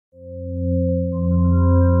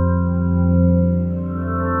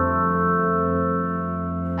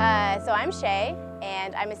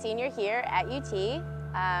I'm a senior here at UT.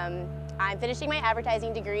 I'm finishing my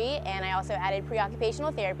advertising degree, and I also added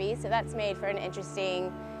pre-occupational therapy, so that's made for an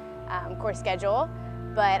interesting course schedule.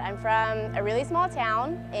 But I'm from a really small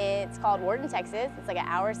town. It's called Wharton, Texas. It's like an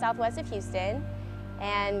hour southwest of Houston.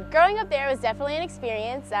 And growing up there was definitely an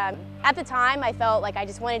experience. At the time, I felt like I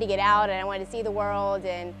just wanted to get out and I wanted to see the world.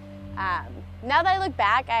 And now that I look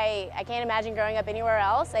back, I can't imagine growing up anywhere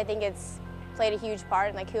else. I think it's played a huge part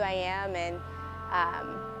in like who I am, and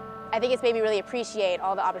I think it's made me really appreciate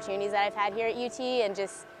all the opportunities that I've had here at UT, and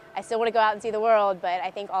just I still want to go out and see the world, but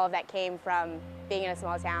I think all of that came from being in a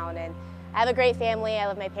small town. And I have a great family. I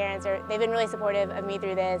love my parents. They've been really supportive of me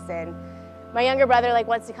through this, and my younger brother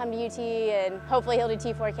wants to come to UT, and hopefully he'll do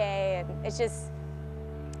T4K, and it's just,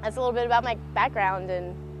 that's a little bit about my background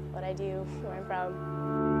and what I do, where I'm from.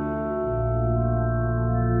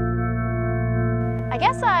 I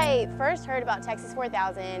guess I first heard about Texas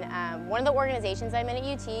 4000. One of the organizations I'm in at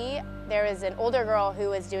UT, there was an older girl who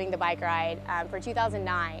was doing the bike ride for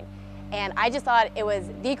 2009. And I just thought it was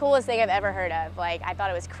the coolest thing I've ever heard of. Like, I thought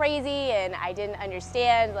it was crazy, and I didn't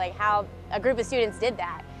understand like how a group of students did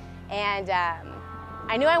that. And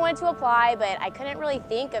I knew I wanted to apply, but I couldn't really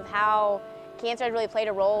think of how cancer had really played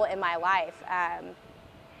a role in my life.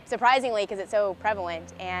 Surprisingly, because it's so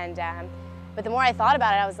prevalent. And but the more I thought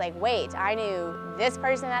about it, I was like, wait, I knew this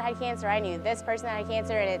person that had cancer, I knew this person that had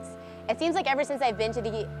cancer, and it seems like ever since I've been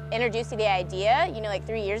introduced to the idea, like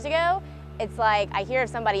 3 years ago, it's like I hear of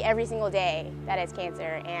somebody every single day that has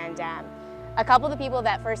cancer. And a couple of the people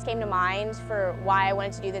that first came to mind for why I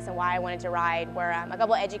wanted to do this and why I wanted to ride were a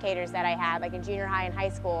couple of educators that I had, like in junior high and high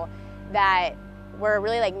school, that were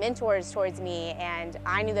really like mentors towards me, and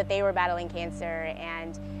I knew that they were battling cancer,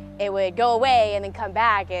 and it would go away and then come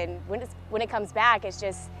back, and when it comes back, it's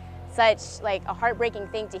just such like a heartbreaking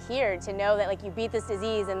thing to hear, to know that like you beat this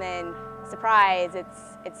disease and then surprise,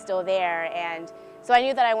 it's still there. And so I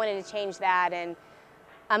knew that I wanted to change that. And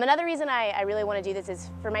another reason I really want to do this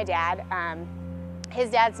is for my dad.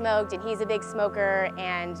 His dad smoked, and he's a big smoker,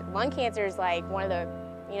 and lung cancer is like one of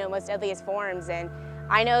the most deadliest forms. And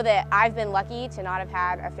I know that I've been lucky to not have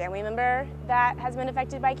had a family member that has been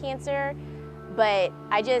affected by cancer, but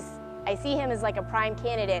I see him as like a prime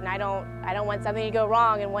candidate, and I don't want something to go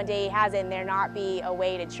wrong and one day he has it and there not be a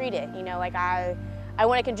way to treat it. Like I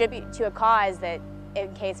want to contribute to a cause that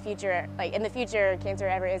in case in the future cancer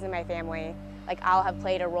ever is in my family, like I'll have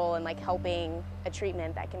played a role in like helping a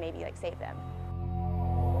treatment that can maybe like save them.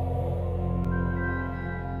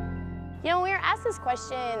 When we were asked this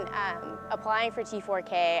question applying for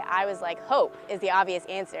T4K, I was like, hope is the obvious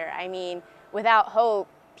answer. I mean, without hope,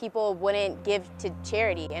 people wouldn't give to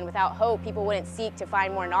charity, and without hope, people wouldn't seek to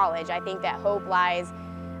find more knowledge. I think that hope lies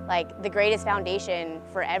like the greatest foundation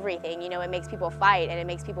for everything. It makes people fight, and it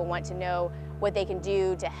makes people want to know what they can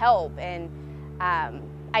do to help. And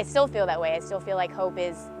I still feel that way. I still feel like hope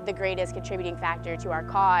is the greatest contributing factor to our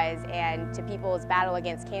cause and to people's battle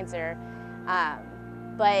against cancer.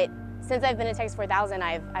 But since I've been in Texas 4000,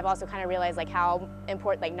 I've also kind of realized like how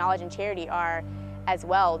important like knowledge and charity are as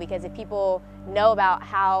well, because if people know about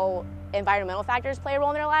how environmental factors play a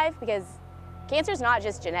role in their life, because cancer is not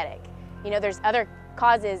just genetic. There's other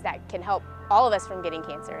causes that can help all of us from getting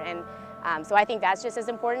cancer. And so I think that's just as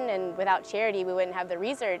important, and without charity, we wouldn't have the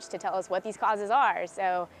research to tell us what these causes are.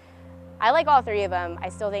 So I like all three of them. I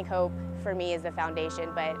still think hope for me is the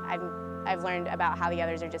foundation, but I've learned about how the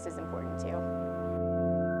others are just as important too.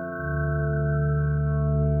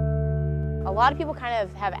 A lot of people kind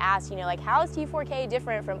of have asked, like, how is T4K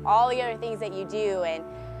different from all the other things that you do? And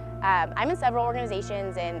I'm in several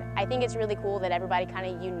organizations, and I think it's really cool that everybody kind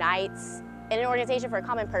of unites in an organization for a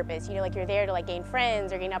common purpose. Like you're there to like gain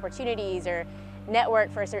friends or gain opportunities or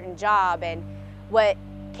network for a certain job. And what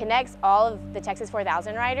connects all of the Texas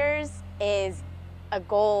 4000 riders is a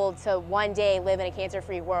goal to one day live in a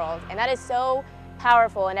cancer-free world. And that is so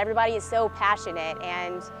powerful, and everybody is so passionate.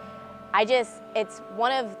 And it's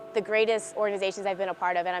one of the greatest organizations I've been a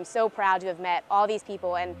part of, and I'm so proud to have met all these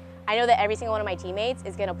people, and I know that every single one of my teammates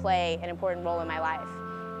is going to play an important role in my life.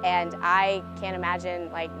 And I can't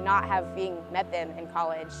imagine like not having met them in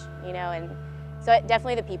college, and so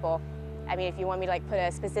definitely the people. I mean, if you want me to like put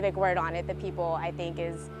a specific word on it, the people I think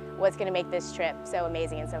is what's going to make this trip so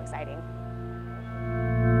amazing and so exciting.